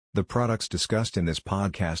The products discussed in this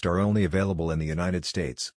podcast are only available in the United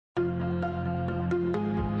States.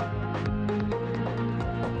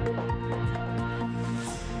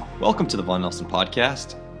 Welcome to the Vaughan Nelson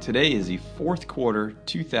podcast. Today is the fourth quarter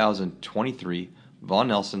 2023 Vaughan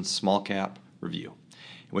Nelson Small Cap Review.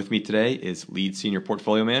 With me today is Lead Senior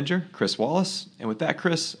Portfolio Manager Chris Wallis. And with that,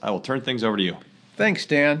 Chris, I will turn things over to you. Thanks,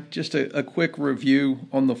 Dan. Just a quick review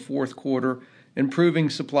on the fourth quarter. Improving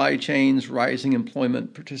supply chains, rising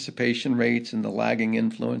employment participation rates, and the lagging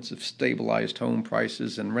influence of stabilized home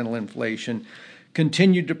prices and rental inflation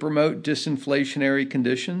continued to promote disinflationary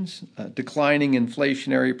conditions. Declining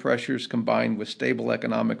inflationary pressures combined with stable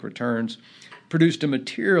economic returns produced a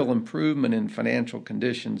material improvement in financial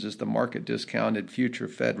conditions as the market discounted future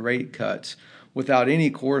Fed rate cuts without any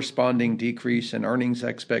corresponding decrease in earnings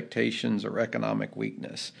expectations or economic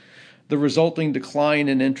weakness. The resulting decline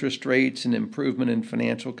in interest rates and improvement in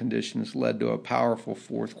financial conditions led to a powerful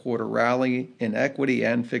fourth quarter rally in equity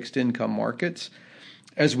and fixed income markets.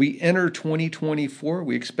 As we enter 2024,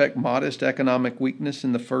 we expect modest economic weakness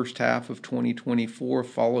in the first half of 2024,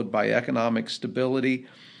 followed by economic stability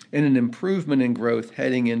and an improvement in growth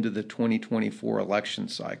heading into the 2024 election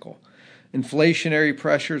cycle. Inflationary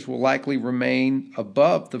pressures will likely remain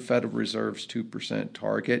above the Federal Reserve's 2%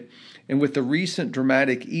 target, and with the recent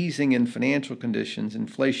dramatic easing in financial conditions,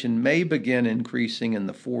 inflation may begin increasing in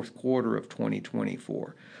the fourth quarter of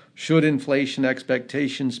 2024. Should inflation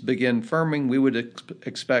expectations begin firming, we would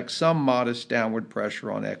expect some modest downward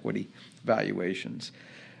pressure on equity valuations.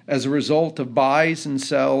 As a result of buys and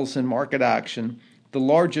sells and market action, the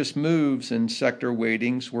largest moves in sector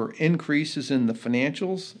weightings were increases in the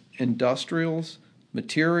financials, industrials,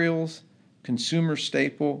 materials, consumer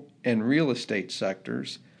staple, and real estate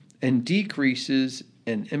sectors, and decreases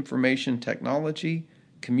in information technology,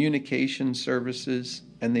 communication services,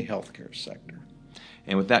 and the healthcare sector.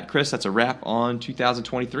 And with that, Chris, that's a wrap on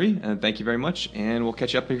 2023. And thank you very much, and we'll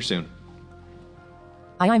catch you up here soon.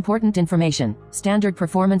 Important information. Standard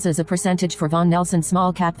performance as a percentage for Vaughan Nelson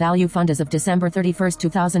Small Cap Value Fund as of December 31,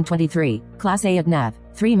 2023. Class A at NAV.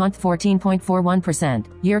 3-month 14.41%.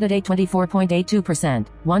 Year-to-date 24.82%.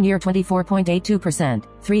 1 year 24.82%.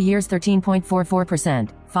 3 years 13.44%.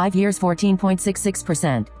 5 years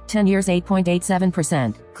 14.66%. 10 years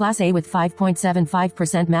 8.87%. Class A with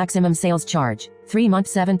 5.75% maximum sales charge. 3-month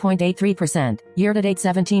 7.83%. Year-to-date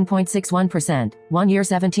 17.61%. 1 year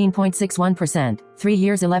 17.61%. 3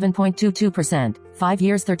 years 11.22%. 5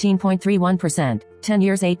 years 13.31%. 10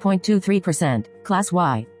 years 8.23%. Class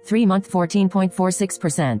Y. 3-month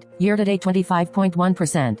 14.46%. Year-to-date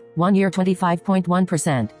 25.1%. 1 year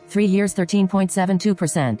 25.1%. 3 years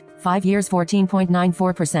 13.72%. 5 years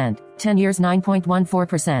 14.94%. 10 years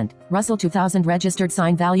 9.14%. Russell 2000 Registered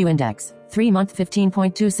Sign Value Index. 3-month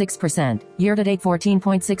 15.26%. Year-to-date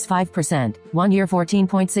 14.65%. 1 year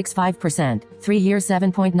 14.65%. 3 years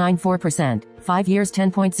 7.94%. 5 years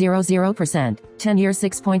 10.00%. 10 years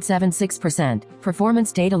 6.76%.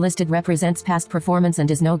 Performance data listed represents past performance and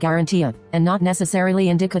is no guarantee of, and not necessarily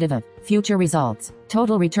indicative of, future results.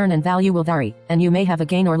 Total return and value will vary, and you may have a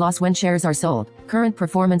gain or loss when shares are sold. Current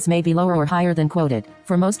performance may be lower or higher than quoted.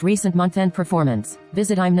 For most recent month-end performance,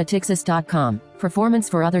 visit imnatixis.com. Performance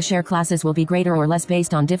for other share classes will be greater or less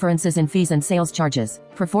based on differences in fees and sales charges.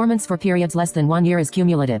 Performance for periods less than 1 year is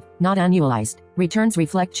cumulative, not annualized. Returns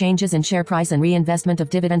reflect changes in share price and reinvestment of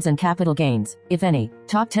dividends and capital gains, if any.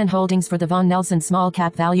 Top 10 holdings for the Vaughan Nelson Small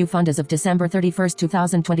Cap Value Fund as of December 31,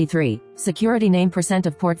 2023. Security name percent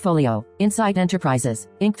of portfolio. Insight Enterprises,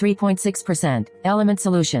 Inc. 3.6%. Element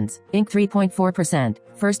Solutions, Inc. 3.4%.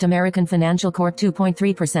 First American Financial Corp.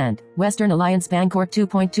 2.3%. Western Alliance Bancorp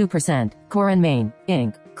 2.2%. Core and Main,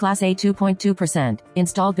 Inc. Class A 2.2%.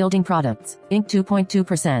 Installed Building Products, Inc.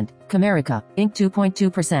 2.2%. Comerica, Inc.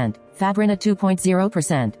 2.2%. Fabrina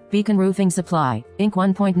 2.0%. Beacon Roofing Supply, Inc.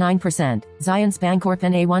 1.9%. Zions Bancorp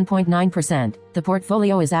N.A. 1.9%. The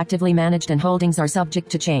portfolio is actively managed and holdings are subject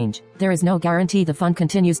to change. There is no guarantee the fund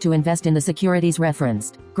continues to invest in the securities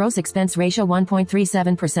referenced. Gross expense ratio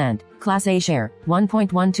 1.37%. Class A share,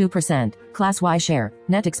 1.12%. Class Y share,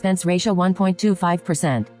 net expense ratio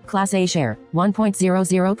 1.25%. Class A share,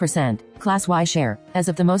 1.00%. Class Y share. As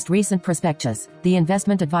of the most recent prospectus, the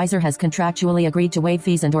investment advisor has contractually agreed to waive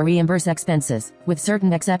fees and/or reimburse expenses, with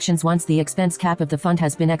certain exceptions once the expense cap of the fund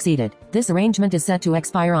has been exceeded. This arrangement is set to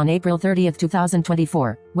expire on April 30,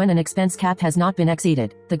 2024. When an expense cap has not been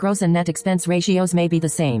exceeded, the gross and net expense ratios may be the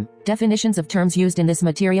same. Definitions of terms used in this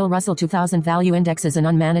material. Russell 2000 Value Index is an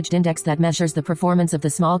unmanaged index that measures the performance of the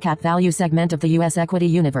small-cap value segment of the U.S. equity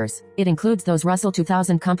universe. It includes those Russell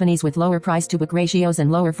 2000 companies with lower price-to-book ratios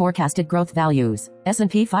and lower forecasted growth values.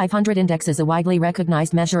 S&P 500 Index is a widely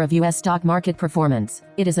recognized measure of U.S. stock market performance.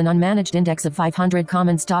 It is an unmanaged index of 500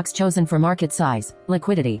 common stocks chosen for market size,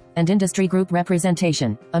 liquidity, and industry group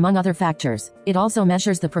representation, among other factors. It also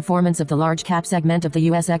measures the performance of the large-cap segment of the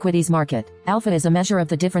U.S. equities market. Alpha is a measure of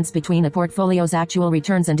the difference between a portfolio's actual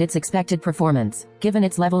returns and its expected performance, given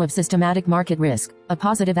its level of systematic market risk. A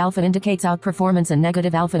positive alpha indicates outperformance and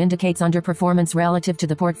negative alpha indicates underperformance relative to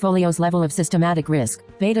the portfolio's level of systematic risk.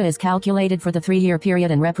 Beta is calculated for the 3-year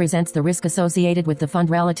period and represents the risk associated with the fund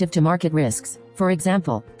relative to market risks. For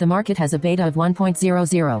example, the market has a beta of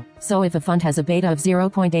 1.00, so if a fund has a beta of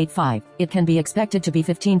 0.85, it can be expected to be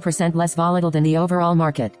 15% less volatile than the overall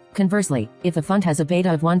market. Conversely, if a fund has a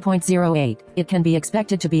beta of 1.08, it can be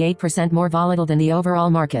expected to be 8% more volatile than the overall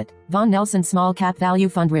market. Vaughan Nelson Small Cap Value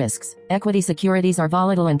Fund Risks. Equity securities are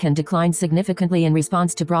volatile and can decline significantly in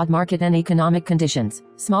response to broad market and economic conditions.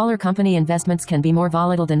 Smaller company investments can be more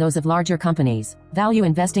volatile than those of larger companies. Value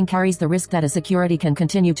investing carries the risk that a security can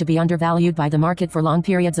continue to be undervalued by the market for long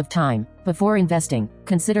periods of time. Before investing,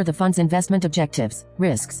 consider the fund's investment objectives,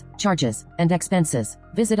 risks, charges, and expenses.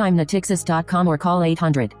 Visit imnatixis.com or call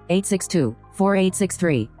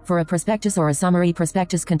 800-862-4863 for a prospectus or a summary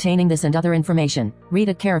prospectus containing this and other information. Read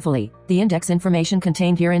it carefully. The index information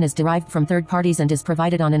contained herein is derived from third parties and is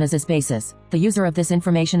provided on an as-is basis. The user of this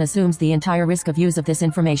information assumes the entire risk of use of this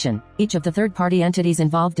information. Each of the third-party entities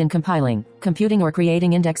involved in compiling, computing or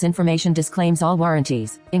creating index information disclaims all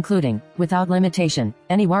warranties, including, without limitation,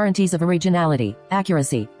 any warranties of originality,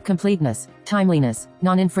 accuracy, completeness, timeliness,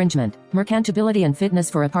 non-infringement, merchantability and fitness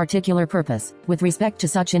for a particular purpose. With respect to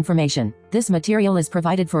such information, this material is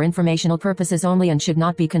provided for informational purposes only and should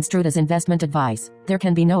not be construed as investment advice. There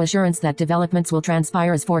can be no assurance that developments will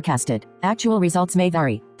transpire as forecasted. Actual results may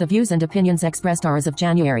vary. The views and opinions expressed are as of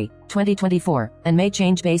January 2024, and may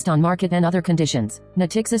change based on market and other conditions.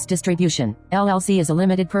 Natixis Distribution, LLC is a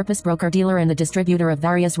limited-purpose broker-dealer and the distributor of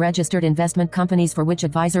various registered investment companies for which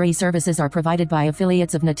advisory services are provided by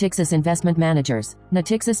affiliates of Natixis Investment Managers.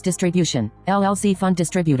 Natixis Distribution, LLC Fund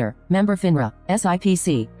Distributor, Member FINRA,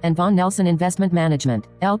 SIPC, and Vaughan Nelson Investment Management,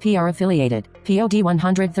 LP are affiliated. POD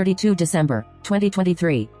 132 December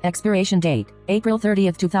 2023. Expiration date, April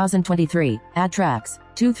 30, 2023. Add tracks,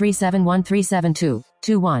 2371372,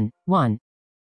 211.